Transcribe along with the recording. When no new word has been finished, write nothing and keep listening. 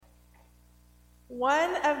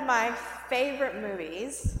One of my favorite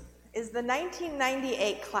movies is the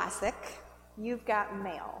 1998 classic, You've Got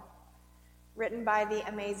Mail, written by the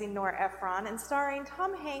amazing Nora Ephron and starring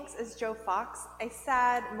Tom Hanks as Joe Fox, a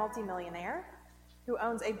sad multimillionaire who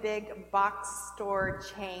owns a big box store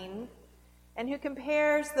chain and who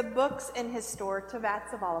compares the books in his store to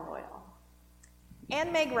vats of olive oil.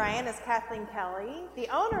 And Meg Ryan as Kathleen Kelly, the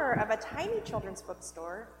owner of a tiny children's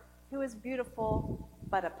bookstore who is beautiful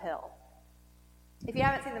but a pill. If you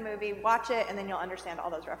haven't seen the movie, watch it and then you'll understand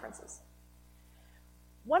all those references.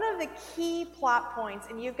 One of the key plot points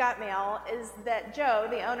in You've Got Mail is that Joe,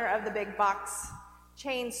 the owner of the big box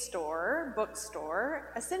chain store,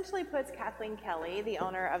 bookstore, essentially puts Kathleen Kelly, the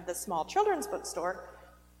owner of the small children's bookstore,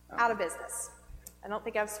 out of business. I don't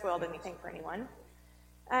think I've spoiled anything for anyone.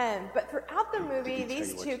 But throughout the movie,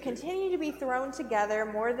 these two continue to be thrown together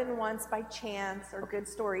more than once by chance or good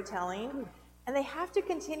storytelling, and they have to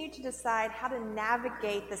continue to decide how to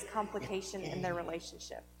navigate this complication in their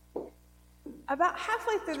relationship. About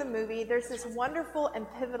halfway through the movie, there's this wonderful and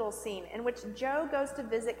pivotal scene in which Joe goes to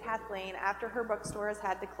visit Kathleen after her bookstore has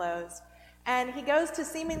had to close, and he goes to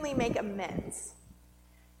seemingly make amends.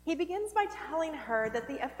 He begins by telling her that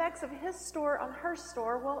the effects of his store on her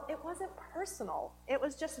store, well, it wasn't personal. It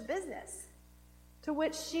was just business. To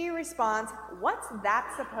which she responds, "What's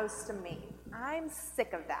that supposed to mean? I'm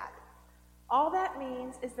sick of that. All that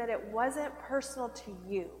means is that it wasn't personal to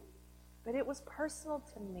you, but it was personal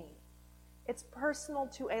to me. It's personal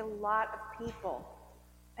to a lot of people.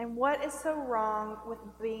 And what is so wrong with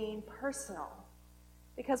being personal?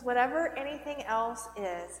 Because whatever anything else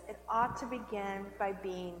is, it ought to begin by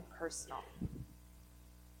being personal.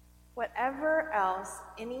 Whatever else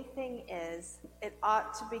anything is, it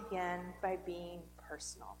ought to begin by being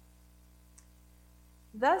personal.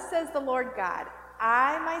 Thus says the Lord God,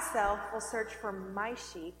 I myself will search for my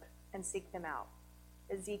sheep and seek them out.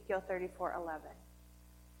 Ezekiel 34:11.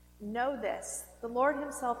 Know this, the Lord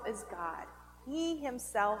himself is God. He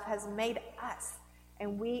himself has made us,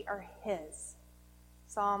 and we are his.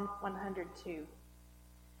 Psalm 102.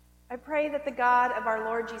 I pray that the God of our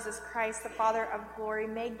Lord Jesus Christ, the Father of glory,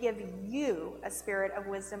 may give you a spirit of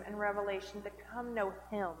wisdom and revelation to come know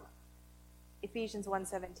him. Ephesians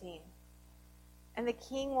 1:17. And the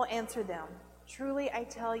king will answer them, truly I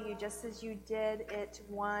tell you, just as you did it to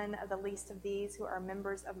one of the least of these who are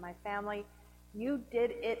members of my family, you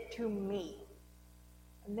did it to me.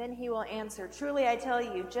 And then he will answer, truly I tell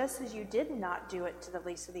you, just as you did not do it to the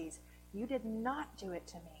least of these, you did not do it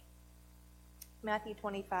to me. Matthew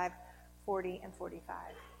 25:40 and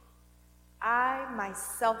 45. I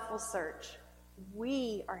myself will search.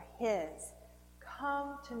 We are his.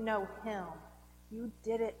 Come to know him. You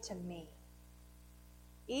did it to me.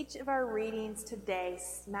 Each of our readings today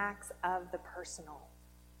smacks of the personal.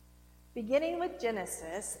 Beginning with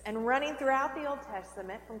Genesis and running throughout the Old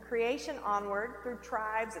Testament from creation onward through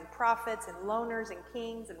tribes and prophets and loners and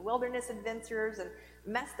kings and wilderness adventurers and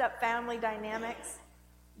messed up family dynamics,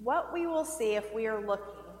 what we will see if we are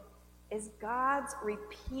looking is God's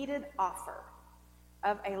repeated offer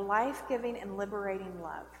of a life-giving and liberating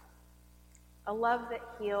love. A love that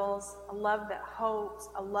heals, a love that hopes,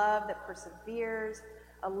 a love that perseveres,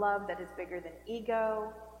 a love that is bigger than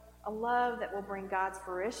ego, a love that will bring God's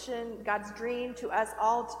fruition, God's dream to us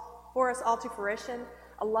all, for us all to fruition,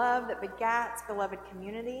 a love that begats beloved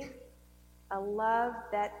community, a love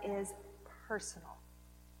that is personal.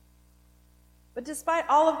 But despite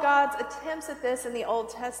all of God's attempts at this in the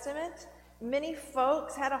Old Testament, many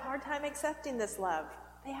folks had a hard time accepting this love.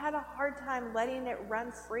 They had a hard time letting it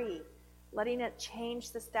run free, letting it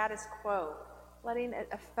change the status quo, letting it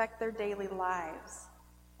affect their daily lives.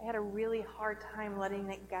 They had a really hard time letting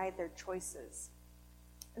it guide their choices.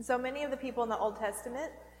 And so many of the people in the Old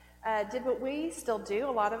Testament did what we still do,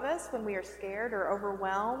 a lot of us, when we are scared or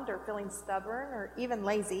overwhelmed or feeling stubborn or even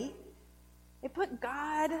lazy. They put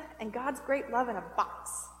God and God's great love in a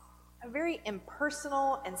box, a very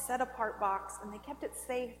impersonal and set-apart box, and they kept it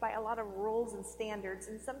safe by a lot of rules and standards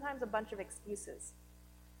and sometimes a bunch of excuses.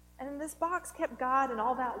 And this box kept God and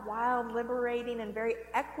all that wild, liberating, and very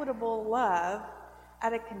equitable love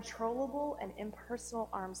at a controllable and impersonal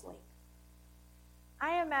arm's length.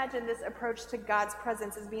 I imagine this approach to God's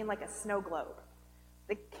presence as being like a snow globe.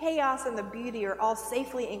 The chaos and the beauty are all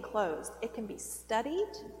safely enclosed. It can be studied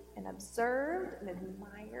and observed and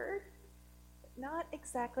admired, but not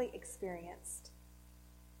exactly experienced.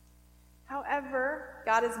 However,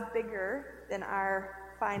 God is bigger than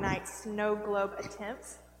our finite snow globe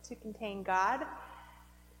attempts to contain God.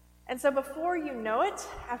 And so before you know it,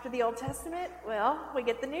 after the Old Testament, well, we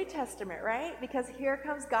get the New Testament, right? Because here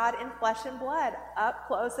comes God in flesh and blood, up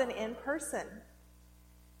close and in person.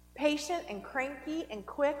 Patient and cranky and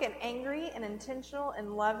quick and angry and intentional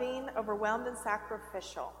and loving, overwhelmed and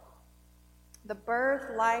sacrificial. The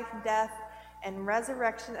birth, life, death, and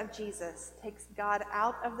resurrection of Jesus takes God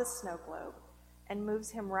out of the snow globe and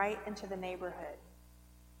moves him right into the neighborhood.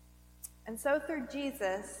 And so through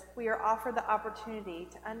Jesus, we are offered the opportunity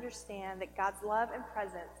to understand that God's love and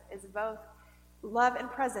presence is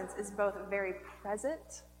both very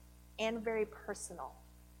present and very personal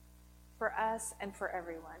for us and for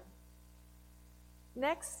everyone.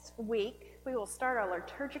 Next week, we will start our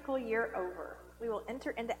liturgical year over. We will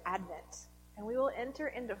enter into Advent, and we will enter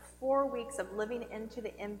into 4 weeks of living into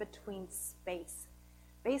the in-between space,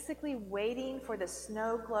 basically waiting for the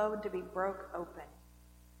snow globe to be broke open,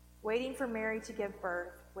 waiting for Mary to give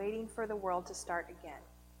birth, waiting for the world to start again.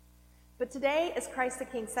 But today is Christ the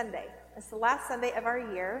King Sunday. It's the last Sunday of our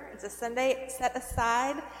year. It's a Sunday set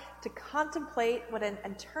aside to contemplate what an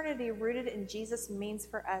eternity rooted in Jesus means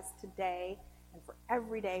for us today and for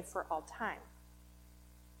every day for all time.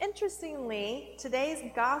 Interestingly, today's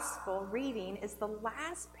gospel reading is the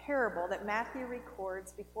last parable that Matthew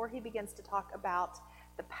records before he begins to talk about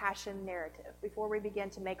the Passion narrative, before we begin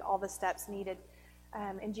to make all the steps needed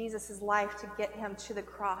in Jesus' life to get him to the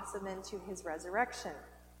cross and then to his resurrection.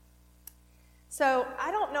 So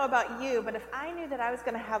I don't know about you, but if I knew that I was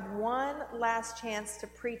going to have one last chance to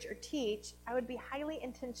preach or teach, I would be highly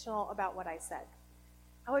intentional about what I said.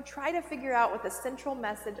 I would try to figure out what the central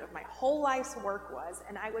message of my whole life's work was,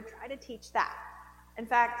 and I would try to teach that. In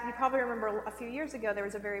fact, you probably remember a few years ago there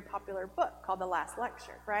was a very popular book called The Last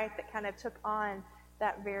Lecture, right, that kind of took on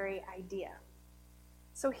that very idea.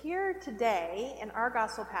 So here today in our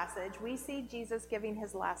gospel passage, we see Jesus giving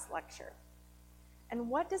his last lecture. And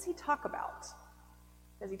what does he talk about?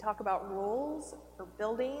 Does he talk about rules or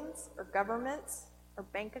buildings or governments or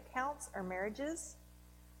bank accounts or marriages?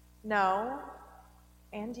 No,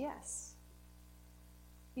 and yes.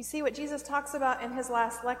 You see, what Jesus talks about in his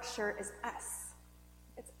last lecture is us.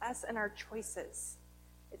 It's us and our choices.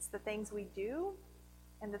 It's the things we do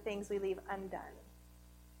and the things we leave undone.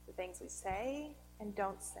 The things we say and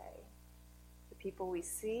don't say. The people we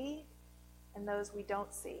see and those we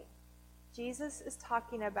don't see. Jesus is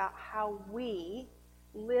talking about how we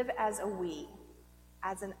live as a we,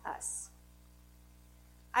 as an us.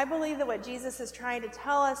 I believe that what Jesus is trying to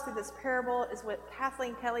tell us through this parable is what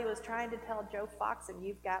Kathleen Kelly was trying to tell Joe Fox in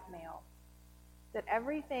You've Got Mail. That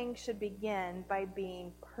everything should begin by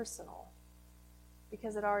being personal,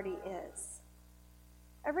 because it already is.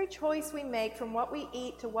 Every choice we make, from what we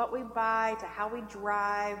eat to what we buy to how we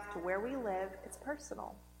drive to where we live, it's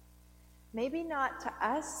personal. Maybe not to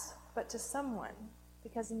us, but to someone,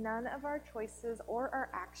 because none of our choices or our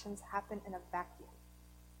actions happen in a vacuum.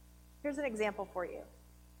 Here's an example for you.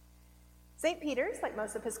 St. Peter's, like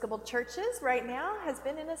most Episcopal churches right now, has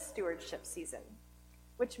been in a stewardship season,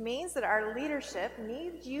 which means that our leadership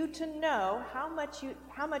needs you to know how much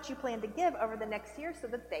you plan to give over the next year so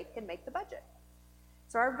that they can make the budget.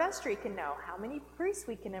 So our vestry can know how many priests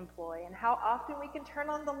we can employ and how often we can turn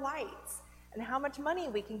on the lights and how much money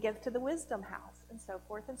we can give to the Wisdom House, and so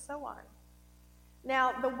forth and so on.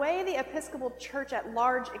 Now, the way the Episcopal Church at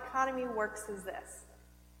large economy works is this.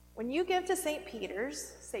 When you give to St.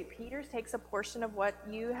 Peter's takes a portion of what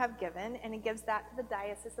you have given, and it gives that to the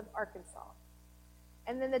Diocese of Arkansas.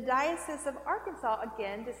 And then the Diocese of Arkansas,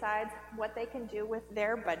 again, decides what they can do with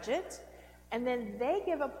their budget, and then they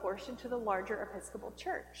give a portion to the larger Episcopal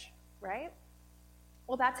Church, right?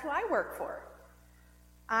 Well, that's who I work for.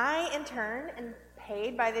 I, in turn, am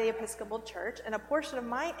paid by the Episcopal Church, and a portion of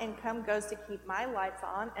my income goes to keep my lights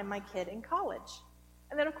on and my kid in college.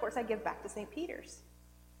 And then, of course, I give back to St. Peter's.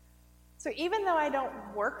 So even though I don't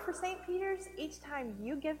work for St. Peter's, each time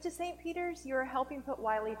you give to St. Peter's, you are helping put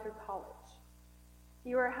Wiley through college.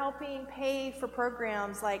 You are helping pay for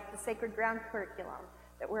programs like the Sacred Ground curriculum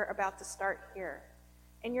that we're about to start here.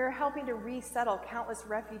 And you're helping to resettle countless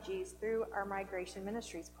refugees through our Migration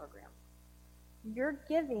Ministries program. Your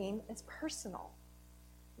giving is personal,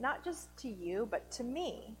 not just to you, but to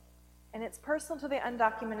me. And it's personal to the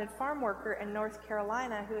undocumented farm worker in North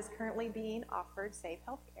Carolina who is currently being offered safe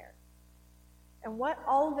health care. And what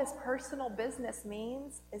all this personal business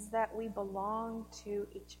means is that we belong to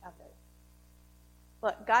each other.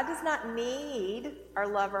 Look, God does not need our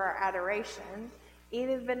love or our adoration,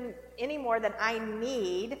 even any more than I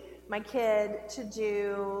need my kid to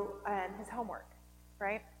do his homework,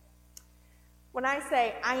 right? When I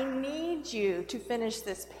say, I need you to finish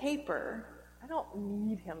this paper, I don't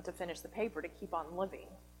need him to finish the paper to keep on living.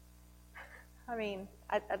 I mean,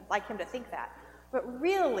 I'd like him to think that. But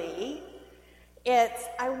really, it's,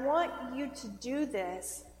 I want you to do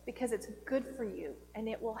this because it's good for you and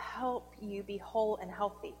it will help you be whole and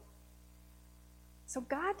healthy. So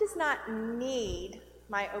God does not need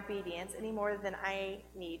my obedience any more than I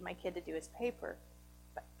need my kid to do his paper.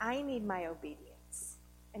 But I need my obedience.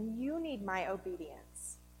 And you need my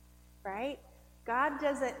obedience. Right? God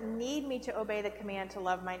doesn't need me to obey the command to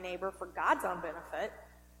love my neighbor for God's own benefit.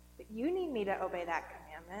 But you need me to obey that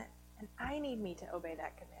commandment. And I need me to obey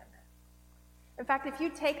that commandment. In fact, if you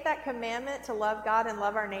take that commandment to love God and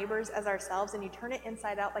love our neighbors as ourselves and you turn it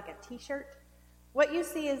inside out like a t-shirt, what you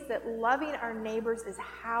see is that loving our neighbors is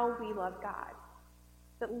how we love God.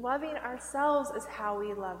 That loving ourselves is how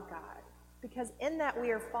we love God. Because in that we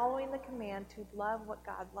are following the command to love what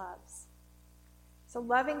God loves. So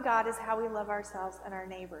loving God is how we love ourselves and our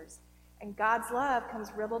neighbors. And God's love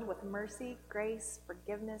comes riddled with mercy, grace,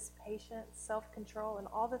 forgiveness, patience, self-control, and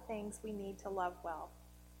all the things we need to love well.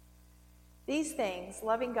 These things,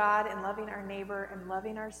 loving God and loving our neighbor and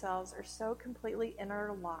loving ourselves, are so completely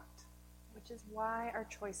interlocked, which is why our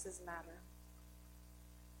choices matter.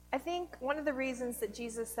 I think one of the reasons that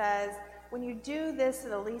Jesus says, when you do this to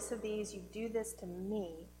the least of these, you do this to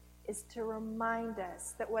me, is to remind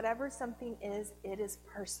us that whatever something is, it is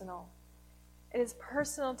personal. It is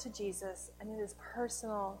personal to Jesus, and it is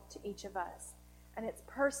personal to each of us. And it's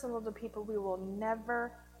personal to people we will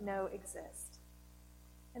never know exist.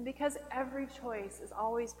 And because every choice is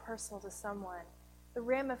always personal to someone, the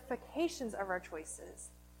ramifications of our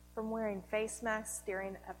choices, from wearing face masks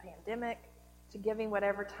during a pandemic, to giving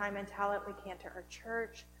whatever time and talent we can to our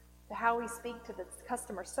church, to how we speak to the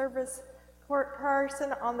customer service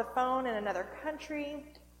person on the phone in another country,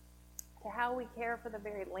 to how we care for the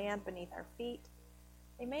very land beneath our feet,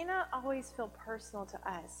 they may not always feel personal to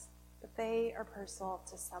us, but they are personal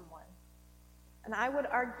to someone. And I would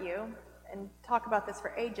argue, and talk about this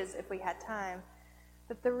for ages if we had time,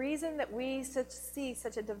 that the reason that we see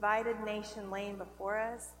such a divided nation laying before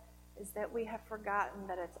us is that we have forgotten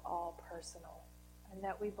that it's all personal and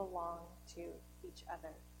that we belong to each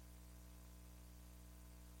other.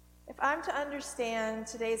 If I'm to understand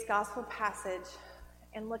today's gospel passage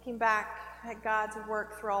and looking back at God's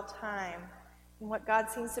work through all time and what God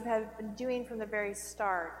seems to have been doing from the very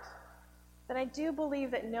start, then I do believe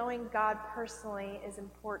that knowing God personally is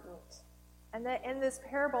important. And that in this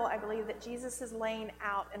parable, I believe that Jesus is laying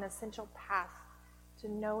out an essential path to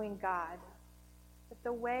knowing God. But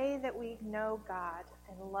the way that we know God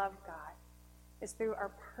and love God is through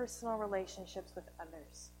our personal relationships with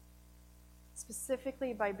others.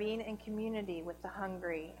 Specifically by being in community with the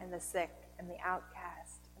hungry and the sick and the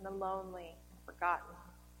outcast and the lonely and forgotten,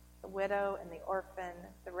 the widow and the orphan,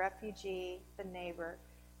 the refugee, the neighbor,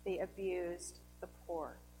 the abused, the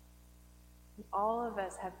poor. And all of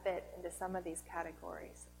us have fit into some of these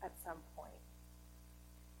categories at some point.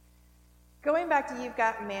 Going back to You've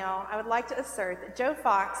Got Mail, I would like to assert that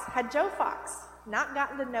had Joe Fox not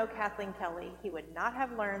gotten to know Kathleen Kelly, he would not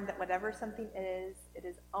have learned that whatever something is, it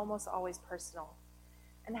is almost always personal.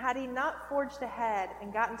 And had he not forged ahead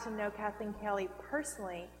and gotten to know Kathleen Kelly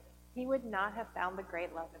personally, he would not have found the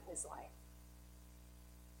great love of his life.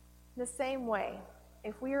 In the same way,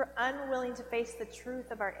 if we are unwilling to face the truth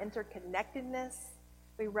of our interconnectedness,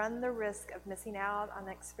 we run the risk of missing out on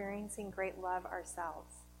experiencing great love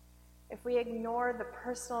ourselves. If we ignore the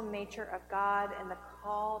personal nature of God and the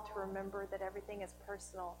call to remember that everything is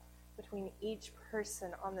personal between each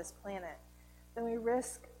person on this planet, then we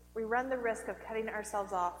run the risk of cutting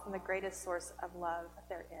ourselves off from the greatest source of love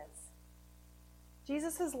there is.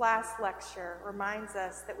 Jesus' last lecture reminds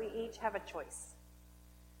us that we each have a choice.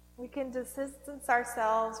 We can distance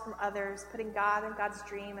ourselves from others, putting God and God's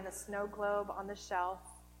dream in a snow globe on the shelf,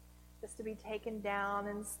 just to be taken down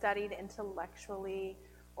and studied intellectually,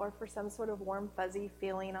 or for some sort of warm, fuzzy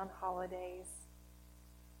feeling on holidays.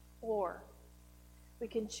 Or we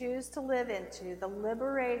can choose to live into the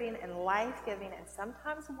liberating and life-giving and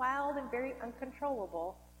sometimes wild and very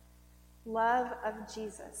uncontrollable love of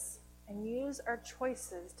Jesus and use our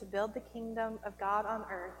choices to build the kingdom of God on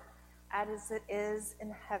earth as it is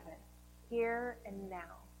in heaven, here and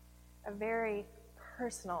now, a very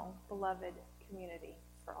personal, beloved community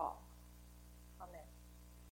for all.